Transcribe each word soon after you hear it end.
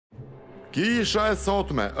Kisha e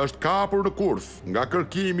sotme është kapur në kurth nga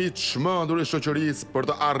kërkimi i çmendur i shoqërisë për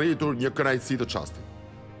të arritur një kënaqësi të çastit.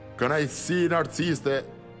 Kënaqësi narciste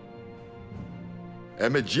e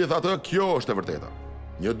megjithatë kjo është e vërteta.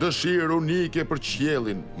 Një dëshirë unike për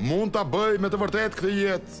qiellin mund ta bëjë me të vërtetë këtë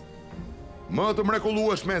jetë më të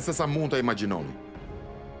mrekullueshme se sa mund ta imagjinoni.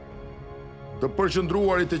 Të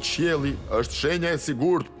përqendruarit te qielli është shenja e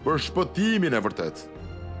sigurt për shpëtimin e vërtetë.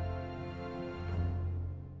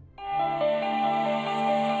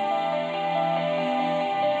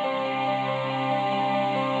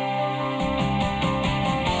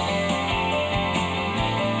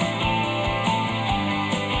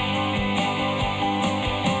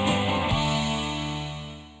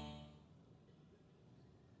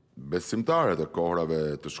 Besimtarët e kohërave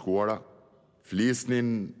të shkuara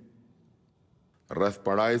flisnin rreth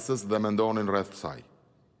parajsës dhe mendonin rreth saj.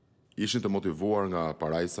 Ishin të motivuar nga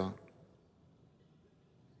parajsa,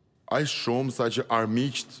 aq shumë sa që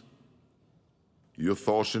armiqt ju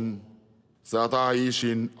thoshin se ata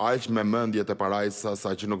ishin aq me mendje te parajsa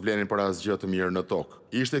sa që nuk vlenin për asgjë të mirë në tokë.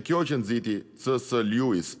 Ishte kjo që nxiti C.S.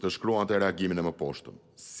 Lewis të shkruante reagimin e mëposhtëm,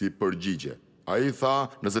 si përgjigje. Ai tha,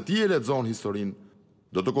 nëse ti e lexon historinë,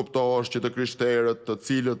 do të kuptosh që të krishterët të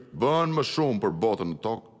cilët bën më shumë për botën në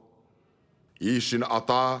tokë, ishin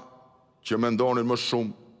ata që mendonin më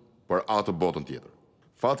shumë për atë botën tjetër.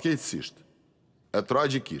 Fatkeqësisht, e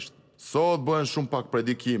tragjikisht, sot bëhen shumë pak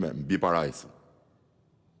predikime mbi parajsën.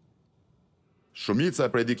 Shumica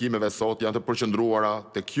e predikimeve sot janë të përqendruara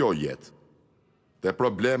te kjo jetë, te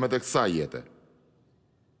problemet e kësaj jete,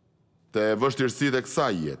 te vështirësitë e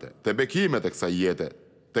kësaj jete, te bekimet e kësaj jete,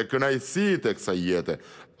 te kënaqësitë e kësaj jete,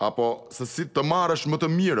 apo se si të marrësh më të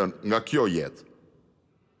mirën nga kjo jetë.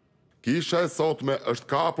 Kisha e sotme është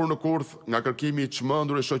kapur në kurth nga kërkimi i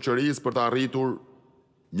çmendur i shoqërisë për të arritur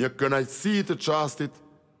një kënaqësi të çastit,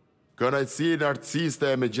 kënaqësi narciste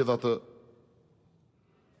e megjithatë.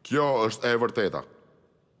 Kjo është e vërteta.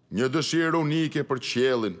 Një dëshirë unike për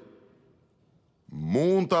qiellin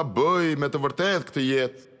mund ta bëjë me të vërtetë këtë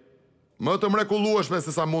jetë më të mrekullueshme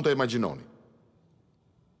se sa mund të imagjinoni.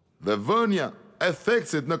 Dhe vënia e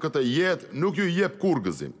theksit në këtë jetë nuk ju jep kur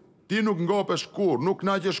gëzim. Ti nuk ngopesh kur, nuk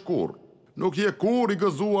kënaqesh kur, nuk je kur i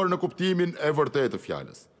gëzuar në kuptimin e vërtetë të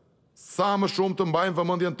fjalës. Sa më shumë të mbajmë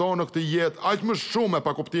vëmendjen tonë në këtë jetë, aq më shumë e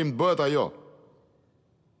pa kuptim bëhet ajo.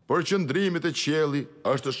 Përqendrimi te qielli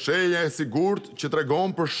është shenja e sigurt që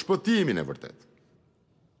tregon për shpëtimin e vërtetë.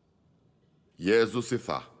 Jezusi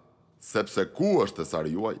tha, sepse ku është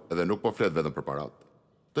thesari juaj, edhe nuk po flet vetëm për paratë.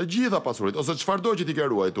 Të gjitha pasurit, ose çfarëdo që ti ke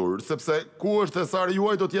ruajtur, sepse ku është thesari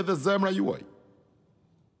juaj do të jetë zemra juaj.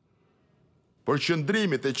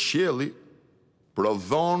 Përqendrimi te qielli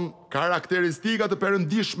prodhon karakteristika të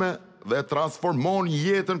perëndishme dhe transformon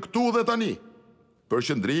jetën këtu dhe tani.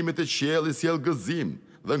 Përqendrimi te qielli sjell gëzim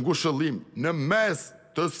dhe ngushëllim në mes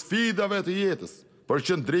të sfidave të jetës.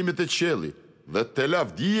 Përqendrimi te qielli dhe te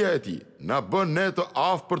lavdia e tij na bën ne të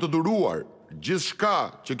aftë për të duruar gjithçka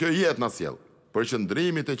që kjo jetë na sjell.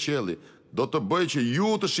 Përqendrimi te qielli do të bëjë që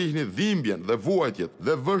ju të shihni dhimbjen dhe vuajtjet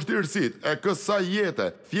dhe vështirësitë e kësaj jete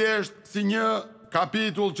thjesht si një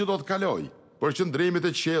kapitull që do të kalojë. Përqendrimi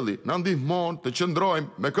te qielli na ndihmon të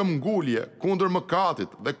qëndrojmë me këmbgulje kundër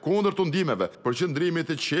mëkatit dhe kundër tundimeve. Përqendrimi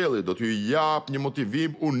te qielli do t'ju jap një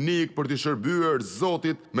motivim unik për të shërbyer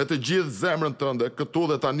Zotit me të gjithë zemrën tënde këtu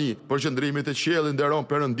dhe tani. Përqendrimi te qielli nderon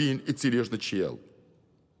Perëndin i cili është në qiell.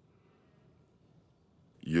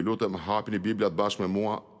 Ju lutem hapini Biblat bashkë me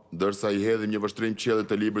mua, ndërsa i hedhim një vështrim qiellit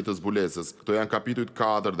të librit të Zbulesës. Këto janë kapitujt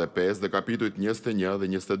 4 dhe 5 dhe kapitujt 21 dhe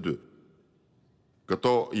 22.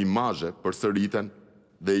 Këto imazhe përsëriten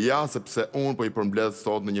dhe ja sepse unë po i përmbledh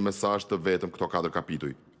sot në një mesazh të vetëm këto 4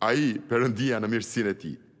 kapituj. Ai, Perëndia në mirësinë e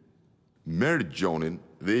tij, merr Gjonin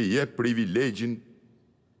dhe i jep privilegjin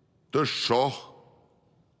të shoh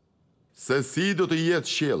se si do të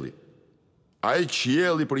jetë qielli. Ai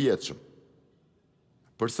qielli i përjetshëm.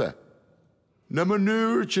 Përse? Në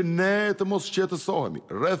mënyrë që ne të mos qetësohemi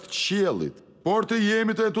rreth qiellit, por të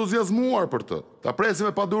jemi të entuziazmuar për të, ta presim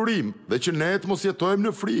me padurim dhe që ne të mos jetojmë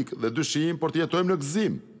në frikë dhe dyshim, por të jetojmë në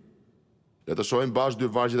gëzim. Le të shohim bashkë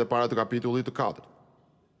 2 vargjet e para të kapitullit të 4.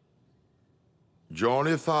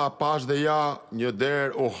 Gjoni tha, pash dhe ja një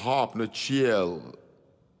derë u hap në qiell,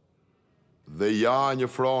 dhe ja një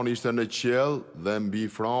fron ishte në qiell dhe mbi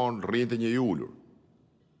fron rrinte një i ulur.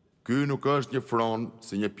 Ky nuk është një fron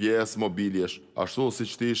si një pjesë mobiljesh, ashtu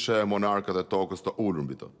siç ishte monarkët e tokës të ulur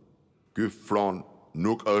mbi të. Ky fron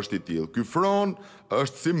nuk është i tillë. Ky fron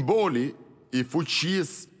është simboli i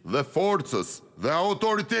fuqisë dhe forcës dhe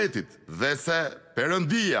autoritetit dhe se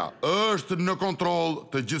Perëndia është në kontroll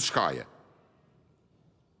të gjithçkaje.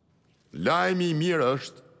 Lajmi i mirë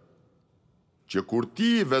është që kur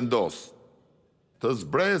ti vendos të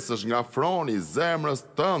zbresësh nga froni i zemrës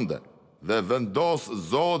tënde dhe vendos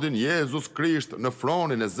Zotin Jezus Krisht në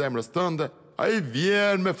fronin e zemrës tënde, ai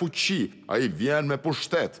vjen me fuqi, ai vjen me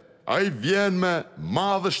pushtet, ai vjen me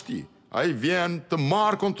madhështi, ai vjen të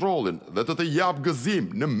marrë kontrollin dhe të jap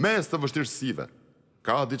gëzim në mes të vështirësive.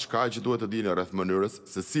 Ka diçka që duhet të dini rreth mënyrës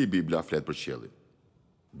se si Bibla flet për qiellin.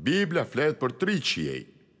 Bibla flet për 3 qiell.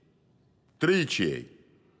 3 qiell.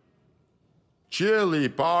 Qielli i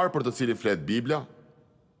parë për të cilin flet Bibla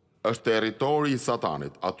është territori i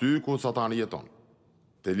Satanit, aty ku Satani jeton.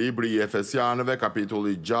 Te libri i Efesianëve,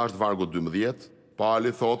 kapitulli 6, vargu 12,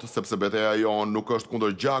 Pali thotë sepse betejë jon nuk është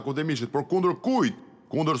kundër gjakut dhe mishit, por kundër kujt?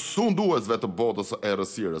 Kundër sunduesve të botës e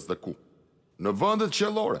errësirës dhe ku? Në vendet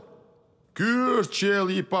qiellore. Ky është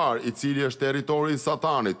qielli i parë, i cili është territori i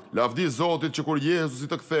Satanit. Lavdi Zotit që kur Jezusi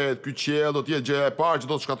të kthehet, ky qiell do të jetë gjëja e parë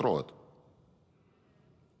që do të shkatërrohet.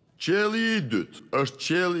 Qielli i dytë është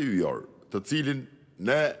qielli yjor, të cilin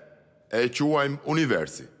ne e quajmë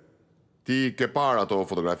universi. Ti ke parë ato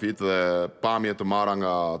fotografitë dhe pamje të marra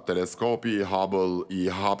nga teleskopi Hubble i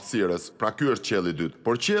hapësirës. Pra ky është qielli i dytë.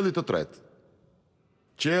 Por qielli të tretë.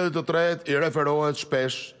 Qielli të tretë i referohet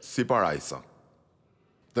shpesh si parajsa.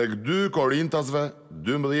 Tek 2 Korintasve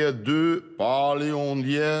 12:2 Pali u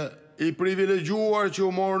ndje i privilegjuar që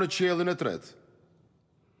u morë në qiellin e tretë.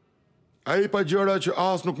 Ai pa gjëra që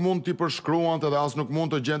as nuk mund t'i përshkruante dhe as nuk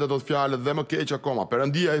mund të gjente dot fjalët dhe më keq akoma.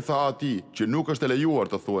 Perëndia i tha atij që nuk është e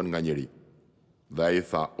lejuar të thuhen nga njeri. Dhe ai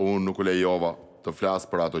tha, unë nuk u lejova të flas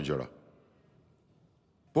për ato gjëra.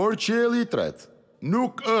 Por qielli i tretë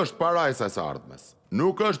nuk është parajsa e së ardhmes,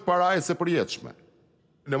 nuk është parajsa e përjetshme.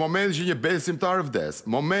 Në momentin që një besimtar vdes,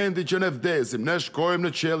 momentin që ne vdesim, ne shkojmë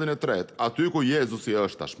në qiellin e tretë, aty ku Jezusi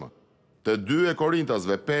është tashmë. Te 2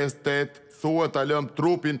 Korintasve 5:8 thuhet ta lëm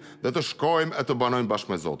trupin dhe të shkojmë e të banojmë bashkë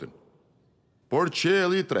me Zotin. Por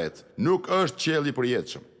qielli i tretë nuk është qielli i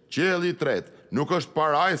përjetshëm. Qielli i tretë nuk është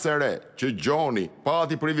parajsa e re që Gjoni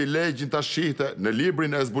pati privilegjin ta shihte në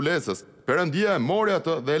librin e Zbulesës. Perëndia e mori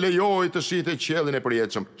atë dhe e lejoi të shihte qiellin e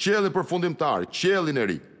përjetshëm, qiellin përfundimtar, qiellin e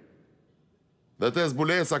ri. Dhe te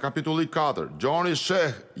Zbulesa kapitulli 4, Gjoni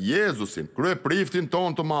sheh Jezusin, kryepriftin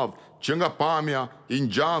ton të madh, që nga pamja i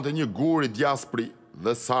ngjante një gur i djaspri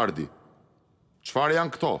dhe sardi. Çfarë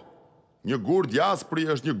janë këto? Një gur djaspri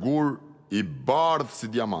është një gur i bardhë si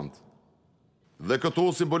diamant. Dhe këtu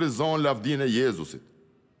simbolizon lavdinë e Jezusit.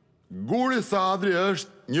 Guri sadri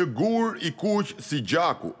është një gur i kuq si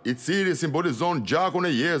gjaku, i cili simbolizon gjakun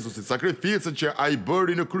e Jezusit, sakrificën që ai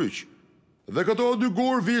bëri në kryq. Dhe këto 2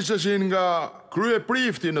 gur visheshin nga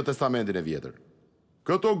kryeprifti në Testamentin e Vjetër.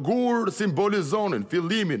 Këto gur simbolizonin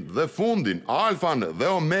fillimin dhe fundin, alfan dhe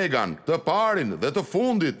omegan, të parin dhe të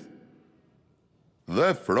fundit.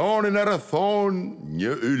 Dhe fronin e rrethon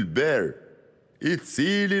një ylber, i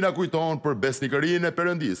cili na kujton për besnikërinë e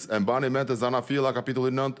Perëndisë. E mbani mend te Zanafilla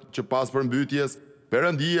kapitulli 9 që pas përmbytjes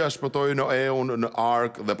Perëndia shpëtoi Noeun në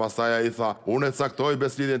ark dhe pastaj ai tha, unë e caktoj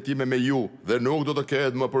beslidhjen time me ju dhe nuk do të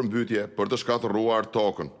ketë më përmbytje për të shkatërruar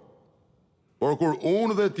tokën. Por kur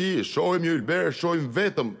unë dhe ti shohim një ylber, shohim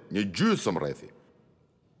vetëm një gjysmë rrethi.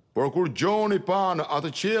 Por kur Gjoni pa në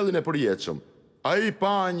atë qiellin e përjetshëm, ai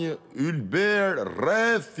pa një ylber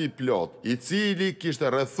rreth i plot, i cili kishte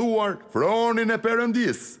rrethuar fronin e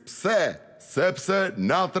Perëndisë. Pse? Sepse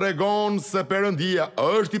na tregon se Perëndia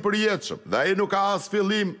është i përjetshëm dhe ai nuk ka as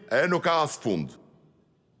fillim e nuk ka as fund.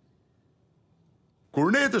 Kur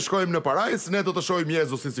ne të shkojmë në parajsë, ne do të shohim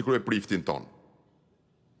Jezusin si kryepriftin ton.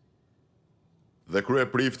 Dhe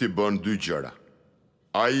kryeprifti bën 2 gjëra.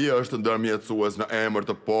 Ai është ndërmjetësues në emër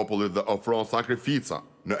të popullit dhe ofron sakrifica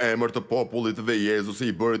në emër të popullit dhe Jezusi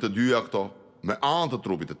i bëri të dyja këto me anë të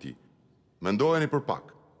trupit të tij. Mendojeni për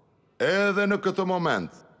pak. Edhe në këtë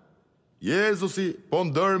moment, Jezusi po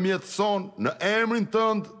ndërmjetëson në emrin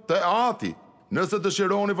tënd te Ati. Nëse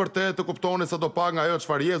dëshironi vërtet të kuptoni sa do pak nga ajo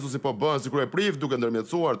çfarë Jezusi po bën si kryeprift duke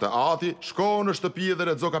ndërmjetësuar te Ati, shko në shtëpi dhe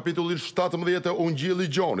lexo kapitullin 17 të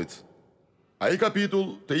Ungjillit Gjonit. Ai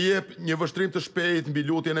kapitull të jep një vështrim të shpejtë mbi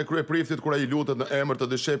lutjen e kryepriftit kur ai lutet në emër të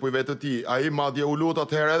dishepujve të tij. Ai madje u lut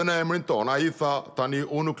atëherë edhe në emrin ton. Ai tha, tani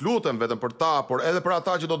unë nuk lutem vetëm për ta, por edhe për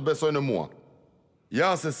ata që do të besojnë në mua.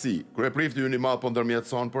 Ja se si, kryeprifti ynë i madh po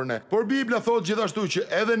ndërmjetëson për ne. Por Bibla thotë gjithashtu që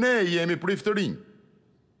edhe ne jemi prift të rinj.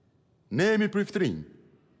 Ne jemi prift të rinj.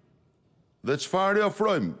 Dhe çfarë i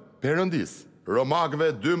ofrojmë Perëndisë?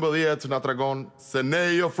 Romakëve 12 na tregon se ne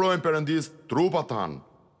i ofrojmë Perëndisë trupat tanë.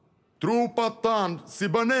 Trupat tanë si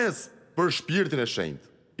banesë për shpirtin e shenjtë.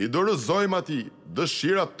 I dorëzojmë atij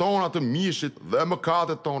dëshirat tona të mishit dhe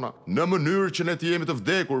mëkatet tona, në mënyrë që ne të jemi të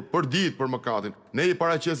vdekur për ditë për mëkatin. Ne I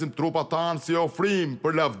paraqesim trupat tanë si ofrim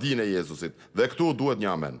për lavdinë e Jezusit. Dhe këtu duhet një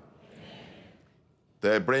amen.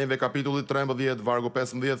 Te Hebrejve kapitulli 13, vargu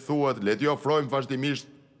 15 thuhet, le t'i ofrojmë vazhdimisht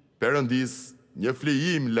Perëndisë një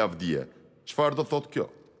flijim lavdie. Çfarë do thotë kjo?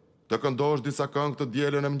 Të këndosh disa këngë të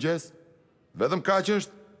dielën e mëngjes? Vetëm kaq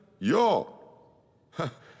është? Jo.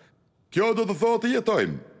 Kjo do të thotë të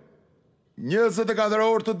jetojmë 24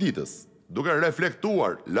 orë të ditës, duke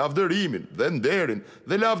reflektuar lavdërimin dhe nderin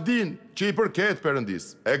dhe lavdin që I përket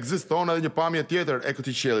Perëndisë. Ekziston edhe një pamje tjetër e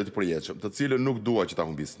këtij qielli të përjetshëm, të cilën nuk dua që ta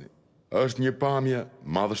humbisni. Është një pamje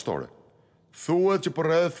madhështore. Thuhet që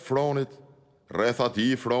përreth fronit, rreth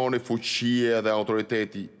atij froni fuqia dhe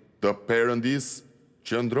autoriteti të Perëndisë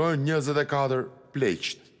qëndrojnë 24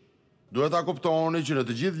 pleqt. Duhet ta kuptoni që në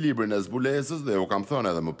të gjithë librin e Zbulesës, dhe u kam thënë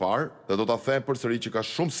edhe më parë, dhe do ta them përsëri që ka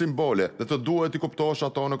shumë simbole dhe të duhet I kuptosh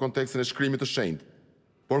ato në kontekstin e shkrimit të shenjtë.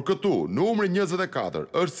 Por këtu, numri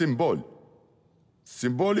 24 është simbol.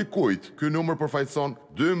 Simboli kujt ky numër përfaqëson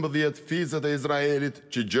 12 fizet e Izraelit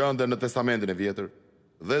që gjenden në Testamentin e Vjetër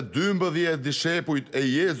dhe 12 dishepujt e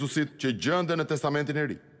Jezusit që gjenden në Testamentin e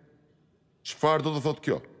Ri. Çfarë do të thotë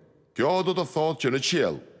kjo? Kjo do të thotë që në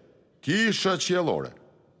qiell, kisha qiellore,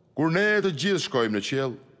 kur ne të gjithë shkojmë në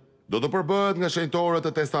qiell, do të përbëhet nga shenjtorët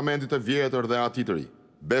e Testamentit të Vjetër dhe atij të Ri.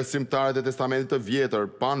 Besimtarët e Testamentit të Vjetër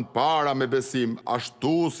pan para me besim,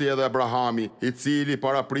 ashtu si edhe Abrahami, I cili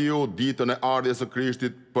parapriu ditën e ardhjes së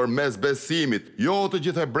Krishtit përmes besimit. Jo të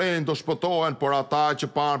gjithë hebrejt do shpëtohen, por ata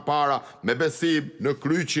që pan para me besim në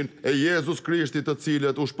kryqin e Jezus Krishtit, të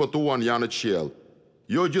cilët u shpëtuan janë në qiell.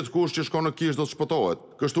 Jo gjithkush që shkon në kish do të shpëtohet.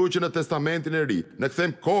 Kështu që në Testamentin e Ri ne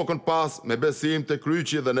kthejmë kokën pas me besim te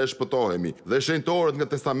kryqi dhe ne shpëtohemi. Dhe shenjtorët nga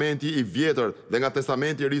Testamenti I Vjetër dhe nga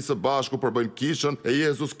Testamenti I Ri së bashku përbëjnë kishën e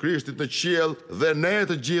Jezus Krishtit në qiell dhe ne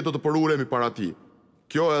të gjithë do të përulemi para Tij.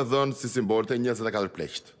 Kjo e dhënë si simbol të 24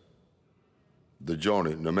 pleqt.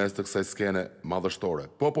 Dëgjoni në mes të kësaj skene madhështore.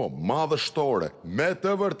 Po, madhështore, me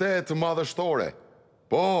të vërtetë madhështore.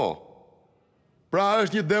 Po. Pra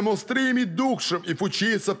është një demonstrim I dukshëm I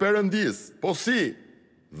fuqisë së Perëndisë. Po si?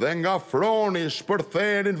 Dhe nga froni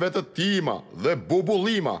shpërthenin vetëtima dhe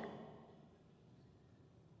bubullima.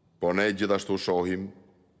 Po ne gjithashtu shohim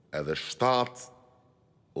edhe 7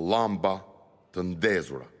 llamba të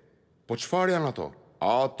ndezura. Po çfarë janë ato?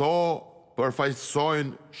 Ato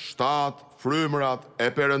përfaqësojnë 7 frymërat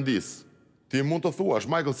e Perëndisë. Ti mund të thuash,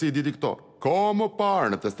 Michael, si diti këto? Ko më parë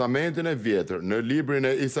në Testamentin e Vjetër, në librin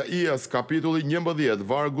e Isaias, kapitulli 11,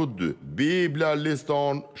 vargu 2, Biblia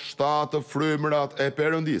liston 7 frymërat e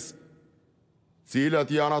Perëndisë.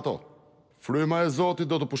 Cilat janë ato? Fryma e Zotit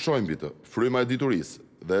do të pushojnë mbi të, fryma e diturisë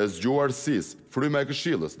dhe e zgjuarësisë, fryma e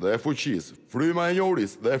këshillës dhe e fuqisë, fryma e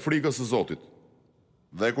njohurisë dhe e frikës së Zotit.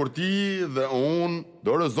 Dhe kur ti dhe unë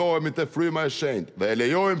dorëzohemi te fryma e shenjtë dhe e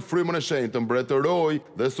lejojmë frymën e shenjtë të mbretërojë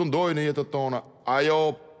dhe sundojë në jetën tona, ajo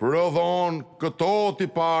prodhon këto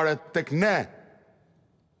tipare tek ne.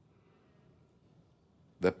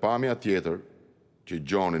 Dhe pamja tjetër që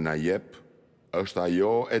Gjoni na jep është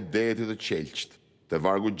ajo e detit të qelqt, te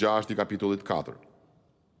vargu 6 I kapitullit 4.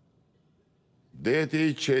 Deti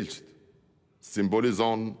I qelqt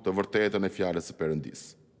simbolizon të vërtetën e fjalës së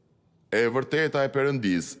Perëndisë. E vërteta e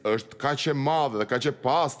Perëndisë është kaq e madhe dhe kaq e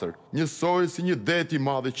pastër, njësoj si një det I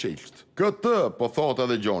madh I qelqt. Këtë po thotë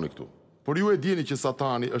edhe Gjoni këtu. Por ju e dini që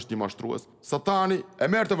Satani është një mashtrues. Satani e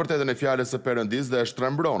merr të vërtetën e fjalës së Perëndisë dhe e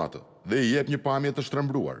shtrembron atë, dhe I jep një pamje të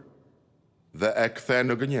shtrembruar dhe e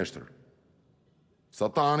kthen në gënjeshtër.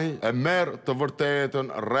 Satani e merr të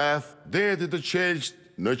vërtetën rreth detit të qelqt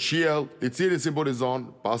në qiell, I cili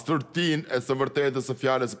simbolizon pastërtinë e së vërtetës së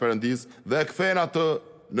fjalës së Perëndisë dhe e kthen atë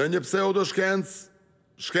në një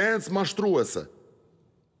shkencë mashtruese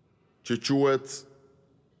që quhet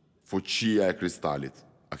fuqia e kristalit.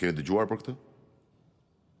 A keni dëgjuar për këtë?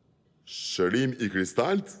 Shërim I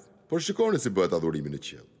kristalit? Por shikoni si bëhet adhurimi në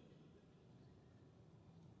qiell.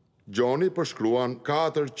 Gjoni përshkruan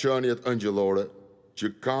 4 qeniet angjëllore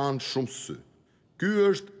që kanë shumë sy. Ky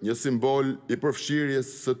është një simbol I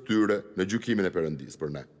përfshirjes së tyre në gjykimin e Perëndisë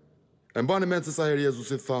për ne. E mbani mend se sa herë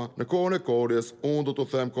Jezusi tha, në kohën e korrjes, unë do t'u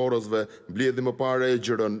them korrësve, mbledhni më parë e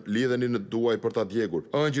gjërën, lidheni në duaj për ta djegur.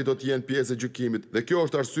 Ëngjëjt do të jenë pjesë e gjykimit, dhe kjo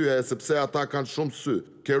është arsyeja sepse ata kanë shumë sy.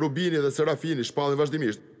 Kerubini dhe serafini shpallin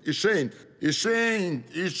vazhdimisht. I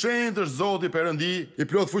shenjtë është Zoti Perëndi, I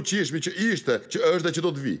plot fuqishmi që ishte, që është dhe që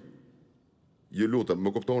do të vi. Ju lutem,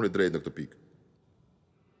 më kuptoni drejt në këtë pikë.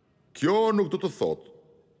 Kjo nuk do të thotë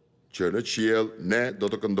që në qiell ne do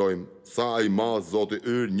të këndojmë sa I madh Zoti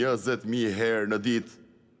ynë 20.000 herë në ditë.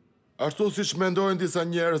 Ashtu si që mendojnë disa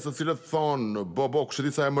njerëz të cilët thonë, kështë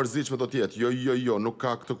disa e mërzitshme do tjetë, jo, nuk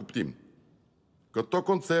ka këtë kuptim. Këto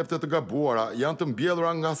koncepte të gabuara janë të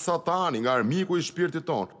mbjellura nga Satani, nga armiku i shpirtit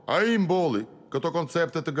tonë. Ai mbolli këto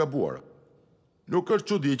koncepte të gabuara. Nuk është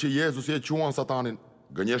çudi që Jezusi e quan Satanin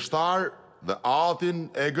gënjeshtar dhe atin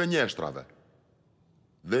e gënjeshtrave.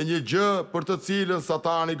 Dhe një gjë për të cilën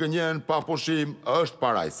Satani gënjen pa pushim është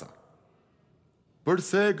parajsa.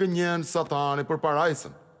 Përse gënjen Satani për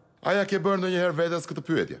parajsën? Aja ke bërë ndonjëherë vetes këtë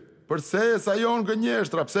pyetje? Përse sa jon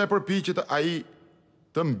gënjeshtra, pse përpiqet ai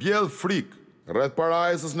të mbjell frikë rreth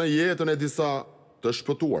parajsës në jetën e disa të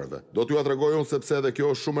shpëtuarve? Do t'ju tregoj unë sepse edhe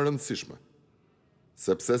kjo është shumë e rëndësishme.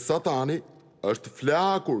 Sepse Satani është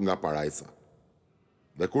flakur nga parajsa.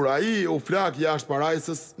 Dhe kur ai u flak jashtë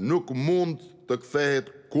parajsës, nuk mund të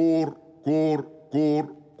kthehet kur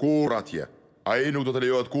atje. Ai nuk do të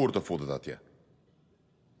lejohet kur të futet atje.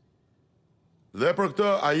 Dhe për këtë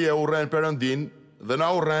ai e urren Perëndin dhe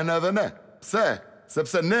na urren edhe ne. Pse?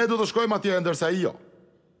 Sepse ne do të shkojmë atje ndërsa ai jo.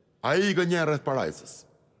 Ai gënjen rreth parajsës.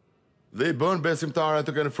 Dhe i bën besimtarët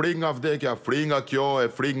të kenë frikë nga vdekja, frikë nga kjo,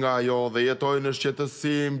 e frikë nga ajo, dhe jetojnë në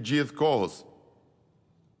shqetësim gjithë kohës.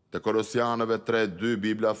 Te Kolosianëve 3:2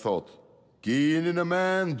 Bibla thot: "Kini në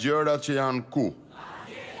mend gjërat që janë ku?"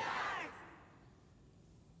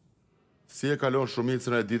 Si e kalon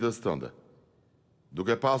shumicën e ditës tënde?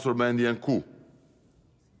 Duke pasur mendjen ku?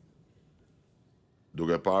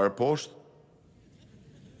 Duke parë poshtë?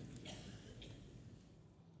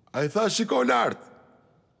 Ai tha shiko lart.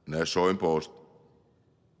 Ne shohim poshtë.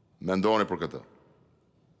 Mendoni për këtë.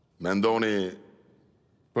 Mendoni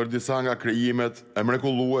për disa nga krijimet e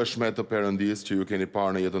mrekullueshme të Perëndisë që ju keni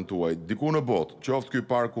parë në jetën tuaj, diku në botë, qoftë ky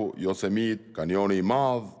parku Yosemite, kanioni i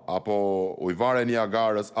madh, apo ujëvarja e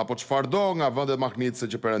Niagarës, apo çfarëdo nga vendet mahnitëse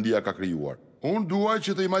që Perëndia ka krijuar. Unë duaj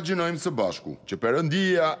që të imagjinojmë së bashku që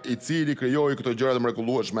Perëndia, i cili krijoi këto gjëra të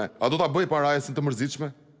mrekullueshme, a do ta bëj parajsën të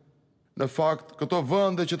mërzitshme? Në fakt, këto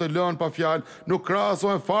vende që të lënë pa fjalë nuk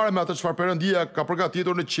krahasohen fare me atë çfarë Perëndia ka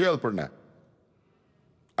përgatitur në qiell për ne.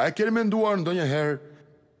 A e keni menduar ndonjëherë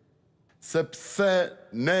sepse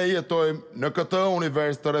ne jetojmë në këtë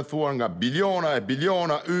univers të rrethuar nga biliona e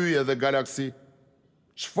biliona yje dhe galaksi?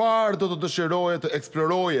 Çfarë do të dëshiroje të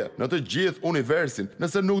eksploroje në të gjithë universin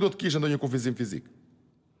nëse nuk do të kishte ndonjë kufizim fizik?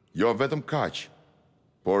 Jo vetëm kaq,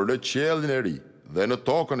 por në qiellin e ri dhe në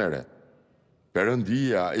tokën e re,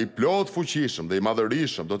 Perëndia i plot fuqishëm dhe i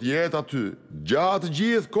madhërisëm do të jetë aty gjatë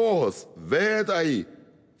gjithë kohës, vetë ai,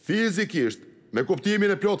 fizikisht, me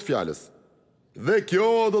kuptimin e plot fjalës. Dhe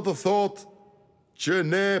kjo do të thotë që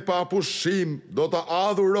ne pa pushim do ta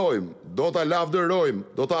adhurojmë, do ta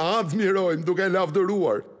lavdërojmë, do ta admirojmë duke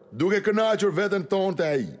lavdëruar, duke kënaqur veten tonë te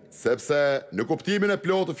ai, sepse në kuptimin e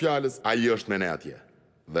plotë të fjalës ai është me ne atje.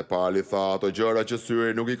 Dhe pali tha, ato gjëra që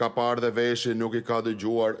syri nuk i ka parë dhe veshi nuk i ka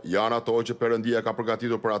dëgjuar, janë ato që Perëndia ka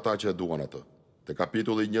përgatitur për ata që e duan atë. Te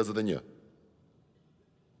kapitulli 21.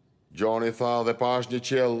 Gjoni tha, dhe pash një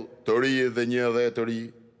qiell të ri dhe një dhe të ri,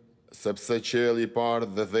 sepse qielli i parë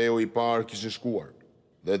dhe dheu i parë kishin shkuar,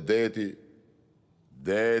 dhe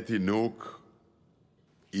deti nuk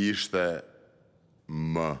ishte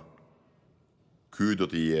më. Ky do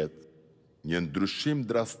të jetë një ndryshim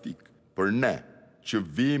drastik për ne që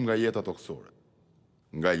vim nga jeta toksore,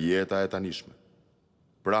 nga jeta e tanishme.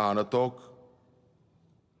 Pra në tokë,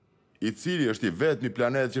 i cili është i vetmi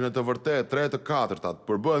planet që në të vërtetë 3/4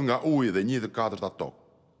 përbëhet nga ujë dhe 1/4 tokë.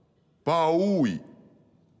 Pa ujë,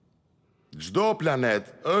 çdo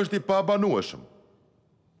planet është i pabanueshëm.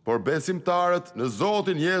 Por besimtarët në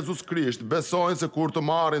Zotin Jezus Krisht besojnë se kur të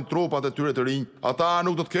marrin trupat e tyre të rinj, ata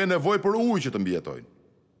nuk do të kenë nevojë për ujë që të mbijetojnë.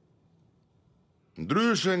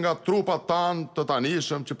 Ndryshe nga trupat tanë të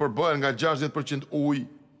tanishëm që përbëhen nga 60% ujë,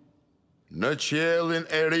 në qiellin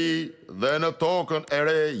e ri dhe në tokën e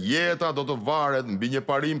re, jeta do të varet mbi një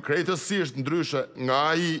parim krejtësisht ndryshe nga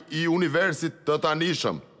ai i universit të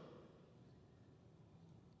tanishëm.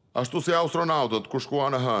 Ashtu si astronautët kur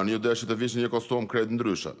shkuan në hënë, ju deshi të vishin një kostum krejt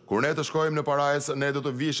ndryshe. Kur ne të shkojmë në parajsë, ne do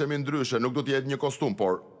të vishemi ndryshe, nuk do të jetë një kostum,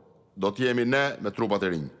 por do të jemi ne me trupat e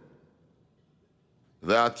rinj.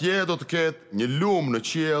 Dhe atje do të ketë një lum në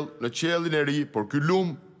qiell, në qiellin e ri, por ky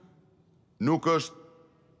lum nuk është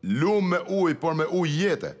lum me ujë, por me ujë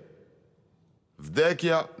jete.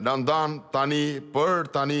 Vdekja na ndan tani për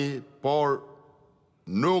tani, por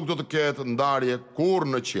nuk do të ketë ndarje kurrë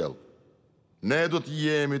në qiell. Ne do të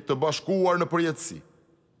jemi të bashkuar në përjetësi.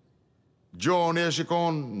 Gjoni e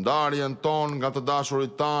shikon ndarjen tonë nga të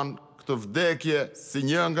dashurit tanë, këtë vdekje si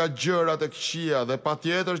një nga gjërat e këqija dhe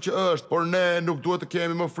patjetër që është, por ne nuk duhet të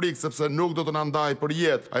kemi më frikë sepse nuk do të na ndaj për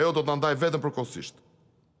jetë, ajo do të na ndaj vetëm përkohësisht.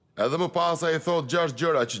 Edhe më pas ai thot 6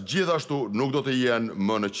 gjëra që gjithashtu nuk do të jenë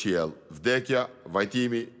më në qiell: vdekja,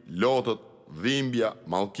 vajtimi, lotët, dhimbja,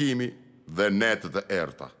 mallkimi dhe netët e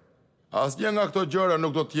errta. Asnjë nga këto gjëra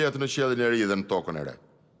nuk do të jetë në qiellin e ri dhe në tokën e re.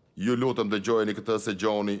 Ju lutem dëgjojeni këtë se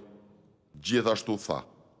Gjoni gjithashtu tha: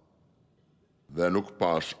 dhe nuk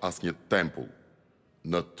pash asnjë tempull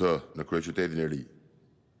në kryeqytetin e ri,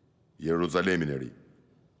 Jeruzalemin e ri.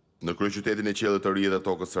 Në kryeqytetin e qiellit të ri dhe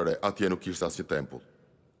tokës së re, atje nuk kishte asnjë tempull.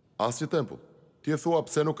 Asnjë tempull. Ti e thua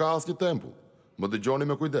pse nuk ka asnjë tempull? Më dëgjoni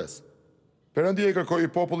me kujdes. Perëndia i kërkoi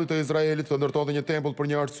popullit të Izraelit të ndërtonte një tempull për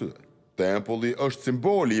një arsye. Tempulli është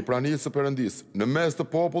simboli i pranisë së Perëndisë. Në mes të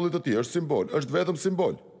popullit të tij është simbol, është vetëm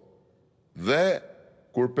simbol. Dhe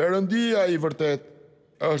kur Perëndia i vërtet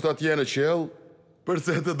është atje në qiell,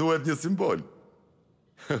 përse të duhet një simbol?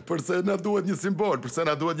 Përse na duhet një simbol? Përse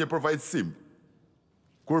na duhet një përfaqësim?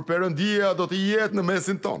 Kur Perëndia do të jetë në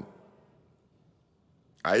mesin tonë.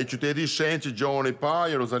 Ai qyteti i shenjtë që Gjoni pa,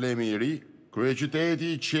 Jeruzalemi i ri,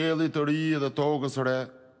 kryeqyteti i qiellit të ri dhe tokës së re,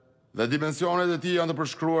 dhe dimensionet e tij janë të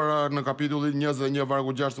përshkruara në kapitullin 21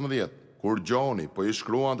 vargu 16, kur Gjoni po i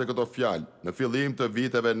shkruante këto fjalë në fillim të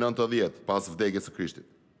viteve 90 pas vdekjes së Krishtit.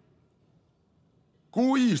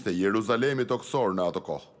 Ku ishte Jeruzalemi toksor në atë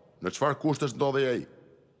kohë? Në çfarë kushtesh ndodhej ai?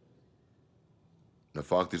 Në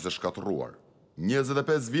fakt ishte shkatërruar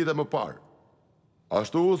 25 vite më parë.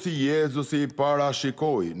 Ashtu si Jezusi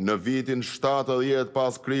parashikoi në vitin 70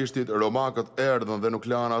 pas Krishtit, romakët erdhën dhe nuk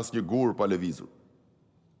lanë asnjë gur pa lëvizur.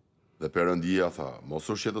 Dhe Perëndia tha: mos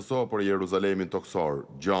u shqetëso për Jeruzalemin toksor,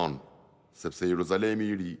 Gjon, sepse Jeruzalemi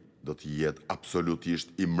i ri do të jetë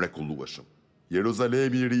absolutisht i mrekullueshëm.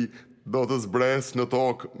 Jeruzalemi i ri do të zbresë në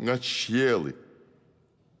tokë nga qielli.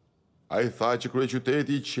 Ai tha që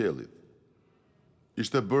kryeqyteti i qiellit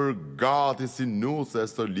ishte bërë gati si nuse e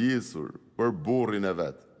stolisur për burrin e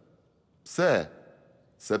vet. Pse?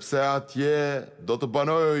 Sepse atje do të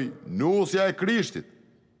banoj nusja e Krishtit.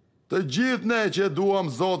 Të gjithë ne që duam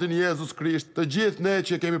Zotin Jezus Krisht, të gjithë ne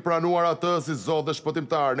që kemi pranuar atë si Zot dhe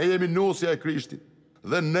shpëtimtar, ne jemi nusja e Krishtit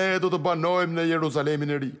dhe ne do të banojmë në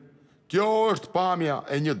Jeruzalemin e ri. Kjo është pamja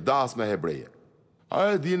e një dasme hebreje.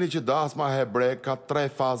 A e dini që dasma hebre ka 3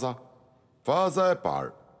 faza? Faza e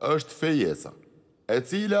parë është fejesa, e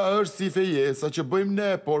cila është si fejesa që bëjmë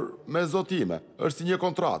ne, por me zotime, është si një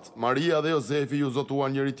kontratë. Maria dhe Josefi ju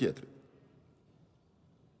zotuan njëri tjetrit.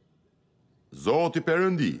 Zoti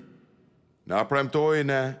Perëndi na premtoi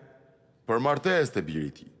ne për martesë të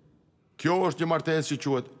birit të tij. Kjo është një martesë që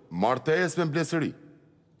quhet martesë me mbledhëri.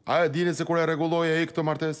 A e dini se kur e rregulloi ai këtë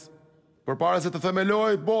martesë? Përpara se të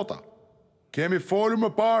themelojë bota. Kemi folur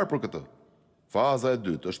më parë për këtë. Faza e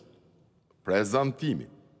dytë është prezantimi.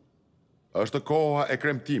 Është koha e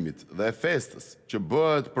kremtimit dhe e festës që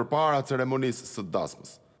bëhet përpara ceremonisë së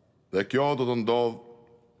dasmës. Dhe kjo do të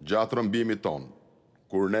ndodhë gjatë rrëmbimit ton,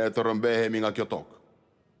 kur ne të rrëmbehemi nga kjo tokë.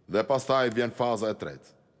 Dhe pastaj vjen faza e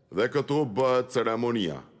tretë. Dhe këtu bëhet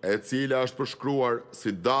ceremonia, e cila është përshkruar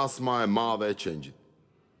si dasma e madhe e qengjit.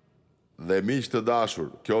 Dhe miq të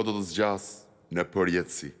dashur, kjo do të zgjasë në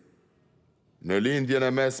përjetësi. Në lindjen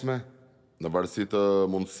e mesme, në varësi të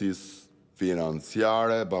mundësisë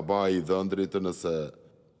financiare, babai i dhëndrit, nëse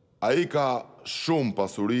ai ka shumë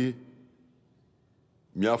pasuri,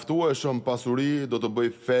 mjaftueshëm pasuri, do të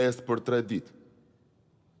bëj fest për 3 ditë.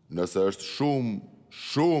 Nëse është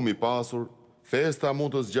shumë i pasur, festa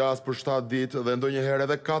mund të zgjas për 7 ditë dhe ndonjëherë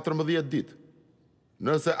edhe 14 ditë.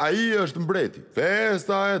 Nëse ai është mbreti,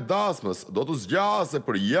 festa e dasmës do të zgjasë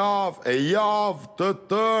për javë të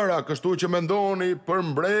tëra, kështu që mendoni për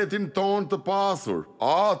mbretin ton të pasur,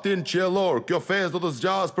 atin qiellor. Kjo festë do të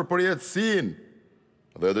zgjasë për përjetësinë.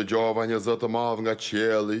 Dhe dëgjova një zë të madh nga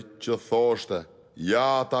qielli që thoshte: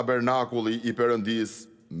 ja tabernakulli i Perëndisë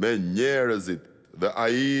me njerëzit, dhe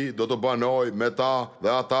ai do të banojë me ta, dhe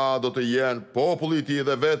ata do të jenë populli i tij,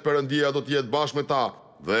 dhe vetë Perëndia do të jetë bashkë me ta,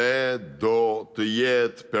 dhe do të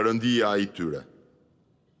jetë Perëndia i tyre.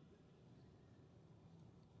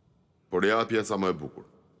 Por ja pjesa më e bukur.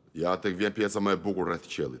 Ja tek vjen pjesa më e bukur rreth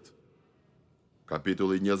qiellit.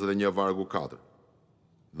 Kapitulli 21 vargu 4.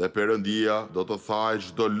 Dhe Perëndia do të thajë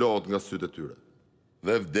çdo lot nga sytë e tyre.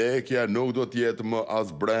 Dhe vdekja nuk do të jetë më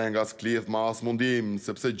as breng, as klithma, as mundim,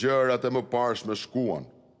 sepse gjërat e mëparshme shkuan.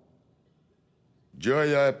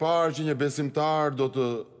 Gjëja e parë që një besimtar do të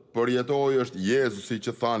përjetoj është Jezusi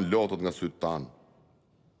që than lotët nga sytë tanë.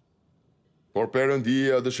 Por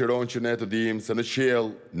Perëndia dëshiron që ne të dimë se në qiell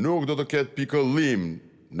nuk do të ketë pikëllim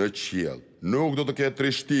në qiell. Nuk do të ketë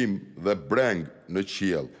trishtim dhe breng në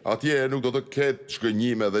qiell. Atje nuk do të ketë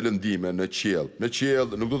shkënjime dhe lëndime në qiell. Në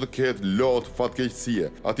qiell nuk do të ketë lot fatkeqësie.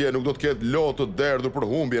 Atje nuk do të ketë lot të derdhur për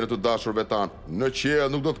humbjen e të dashurve tanë. Në qiell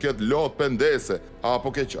nuk do të ketë lot pendese apo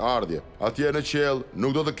keqardhje. Atje në qiell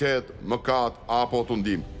nuk do të ketë mëkat apo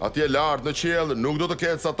tundim. Atje lart në qiell nuk do të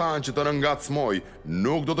ketë satan që të nëngacmoj.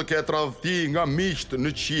 Nuk do të ketë tradhti nga miqt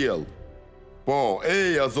në qiell. Po,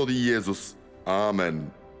 eja Zoti Jezus. Amen.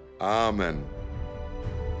 Amen.